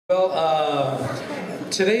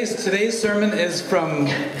Today's sermon is from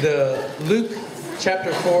the Luke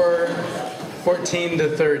chapter 4, 14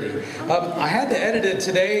 to 30. I had to edit it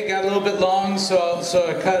today. It got a little bit long, so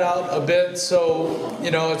I cut out a bit. So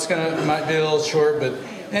it might be a little short, but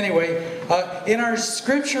anyway, in our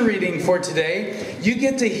scripture reading for today, you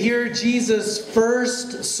get to hear Jesus'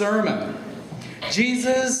 first sermon.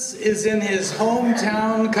 Jesus is in his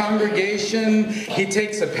hometown congregation. He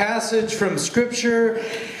takes a passage from Scripture,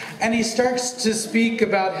 and he starts to speak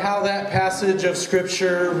about how that passage of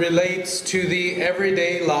Scripture relates to the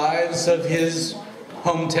everyday lives of his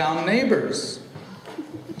hometown neighbors.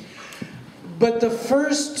 But the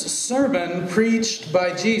first sermon preached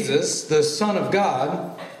by Jesus, the Son of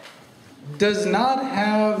God, does not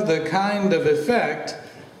have the kind of effect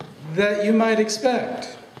that you might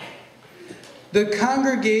expect. The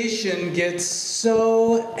congregation gets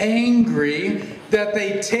so angry that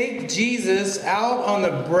they take Jesus out on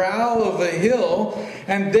the brow of a hill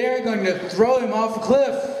and they're going to throw him off a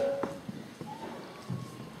cliff.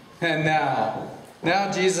 And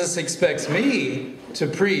now Jesus expects me to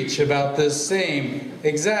preach about this same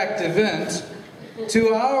exact event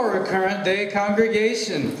to our current day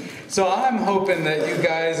congregation. So I'm hoping that you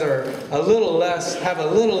guys are have a little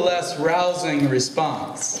less rousing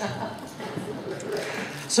response.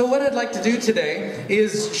 So what I'd like to do today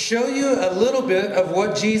is show you a little bit of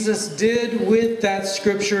what Jesus did with that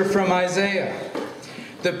scripture from Isaiah.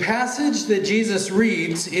 The passage that Jesus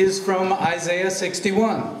reads is from Isaiah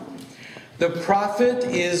 61. The prophet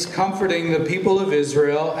is comforting the people of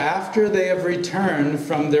Israel after they have returned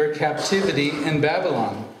from their captivity in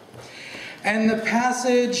Babylon. And the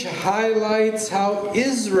passage highlights how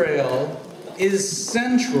Israel is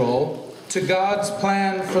central to God's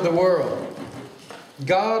plan for the world.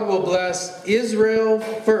 God will bless Israel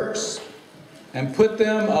first and put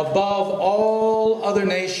them above all other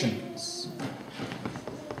nations.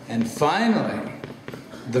 And finally,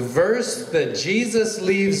 the verse that Jesus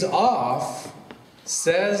leaves off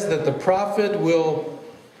says that the prophet will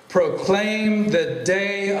proclaim the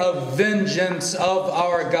day of vengeance of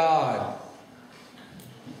our God.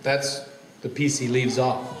 That's the piece he leaves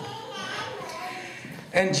off.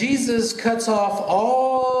 And Jesus cuts off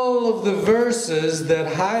all of the verses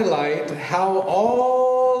that highlight how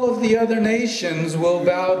all of the other nations will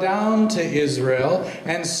bow down to Israel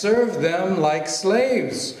and serve them like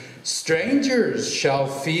slaves. Strangers shall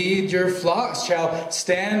feed your flocks, shall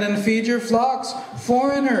stand and feed your flocks.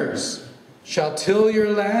 Foreigners shall till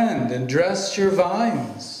your land and dress your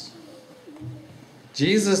vines.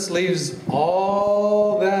 Jesus leaves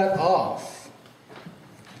all that off.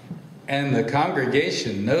 And the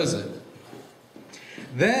congregation knows it.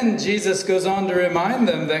 Then Jesus goes on to remind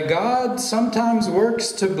them that God sometimes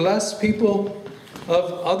works to bless people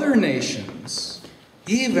of other nations,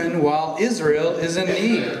 even while Israel is in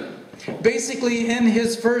need. Basically, in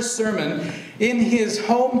his first sermon, in his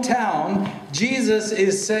hometown, Jesus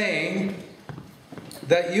is saying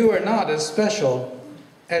that you are not as special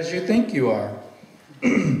as you think you are.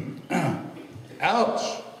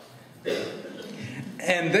 Ouch.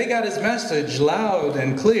 And they got his message loud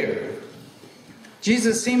and clear.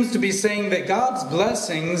 Jesus seems to be saying that God's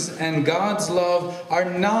blessings and God's love are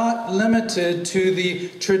not limited to the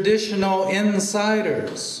traditional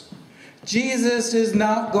insiders. Jesus is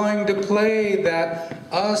not going to play that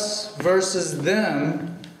us versus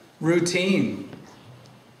them routine.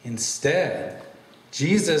 Instead,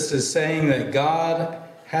 Jesus is saying that God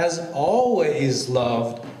has always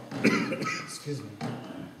loved excuse me.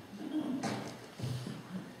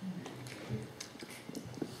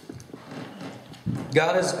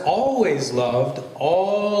 God has always loved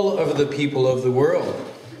all of the people of the world.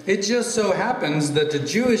 It just so happens that the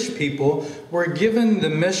Jewish people were given the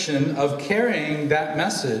mission of carrying that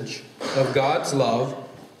message of God's love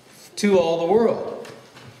to all the world.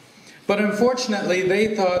 But unfortunately,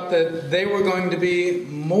 they thought that they were going to be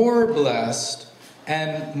more blessed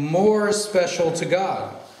and more special to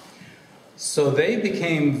God. So they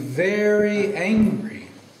became very angry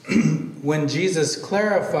when Jesus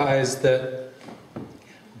clarifies that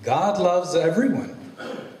God loves everyone.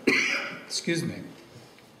 Excuse me.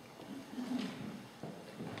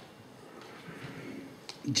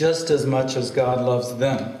 Just as much as God loves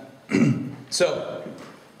them. So,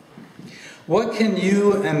 what can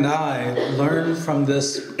you and I learn from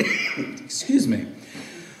this? Excuse me.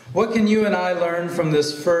 What can you and I learn from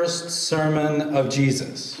this first sermon of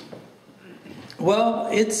Jesus? Well,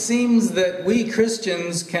 it seems that we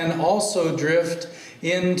Christians can also drift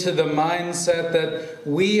into the mindset that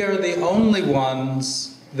we are the only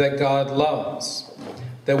ones that God loves.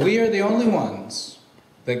 That we are the only ones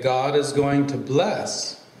that God is going to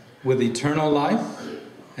bless with eternal life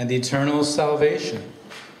and eternal salvation.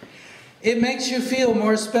 It makes you feel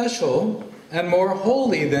more special and more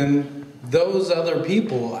holy than those other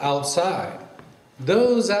people outside,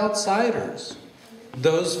 those outsiders,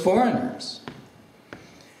 those foreigners.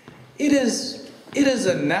 It is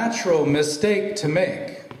a natural mistake to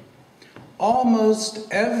make.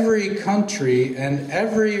 Almost every country and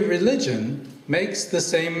every religion makes the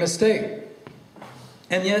same mistake.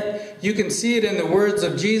 And yet, you can see it in the words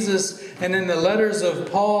of Jesus and in the letters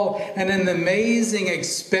of Paul and in the amazing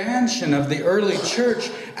expansion of the early church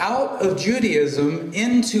out of Judaism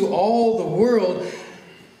into all the world.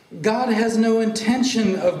 God has no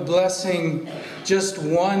intention of blessing just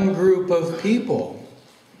one group of people.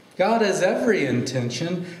 God has every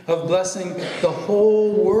intention of blessing the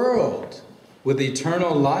whole world with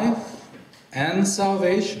eternal life and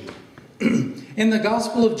salvation. In the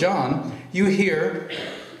Gospel of John, you hear,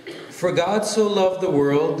 "For God so loved the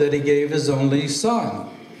world that he gave his only Son,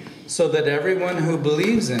 so that everyone who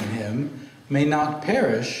believes in him may not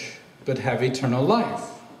perish, but have eternal life."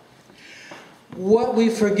 What we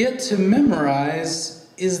forget to memorize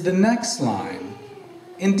is the next line.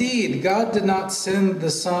 Indeed, God did not send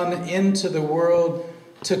the Son into the world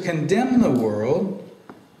to condemn the world,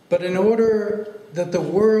 but in order that the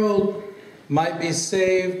world might be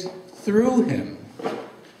saved through him.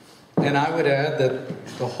 And I would add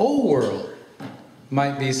that the whole world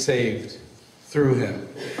might be saved through him.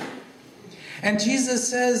 And Jesus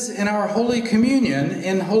says in our Holy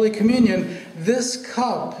Communion, "This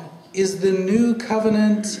cup is the new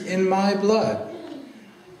covenant in my blood,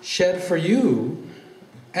 shed for you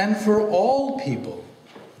and for all people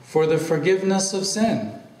for the forgiveness of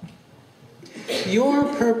sin." Your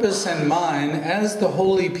purpose and mine as the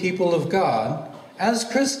holy people of God, as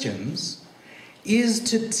Christians, is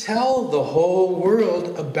to tell the whole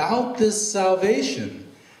world about this salvation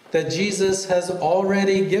that Jesus has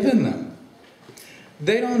already given them.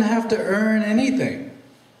 They don't have to earn anything.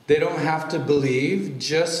 They don't have to believe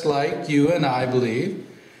just like you and I believe.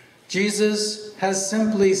 Jesus has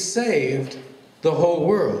simply saved the whole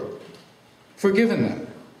world, forgiven them.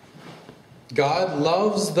 God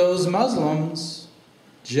loves those Muslims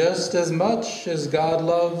just as much as God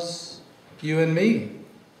loves you and me.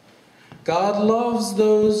 God loves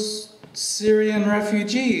those Syrian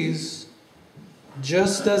refugees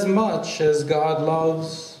just as much as God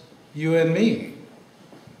loves you and me.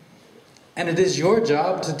 And it is your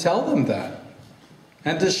job to tell them that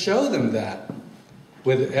and to show them that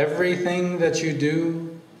with everything that you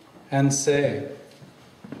do and say.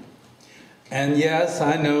 And yes,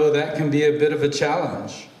 I know that can be a bit of a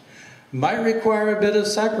challenge. Might require a bit of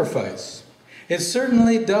sacrifice. It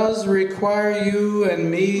certainly does require you and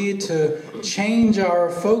me to change our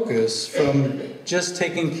focus from just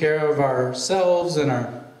taking care of ourselves and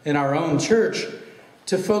in our own church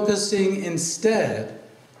to focusing instead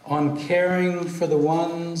on caring for the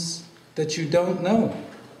ones that you don't know,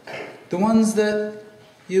 the ones that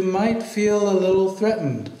you might feel a little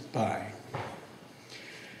threatened by.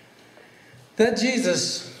 That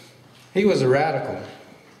Jesus, he was a radical.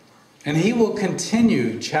 And he will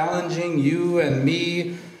continue challenging you and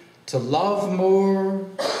me to love more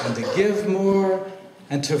and to give more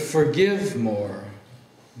and to forgive more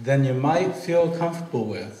than you might feel comfortable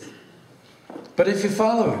with. But if you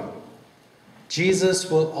follow him, Jesus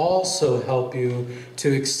will also help you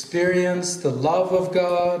to experience the love of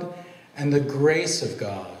God and the grace of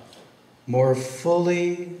God more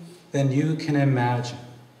fully than you can imagine.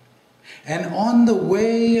 And on the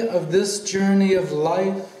way of this journey of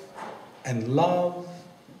life and love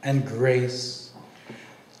and grace,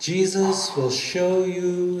 Jesus will show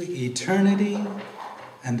you eternity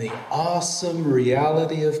and the awesome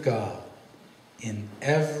reality of God in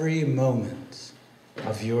every moment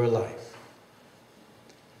of your life.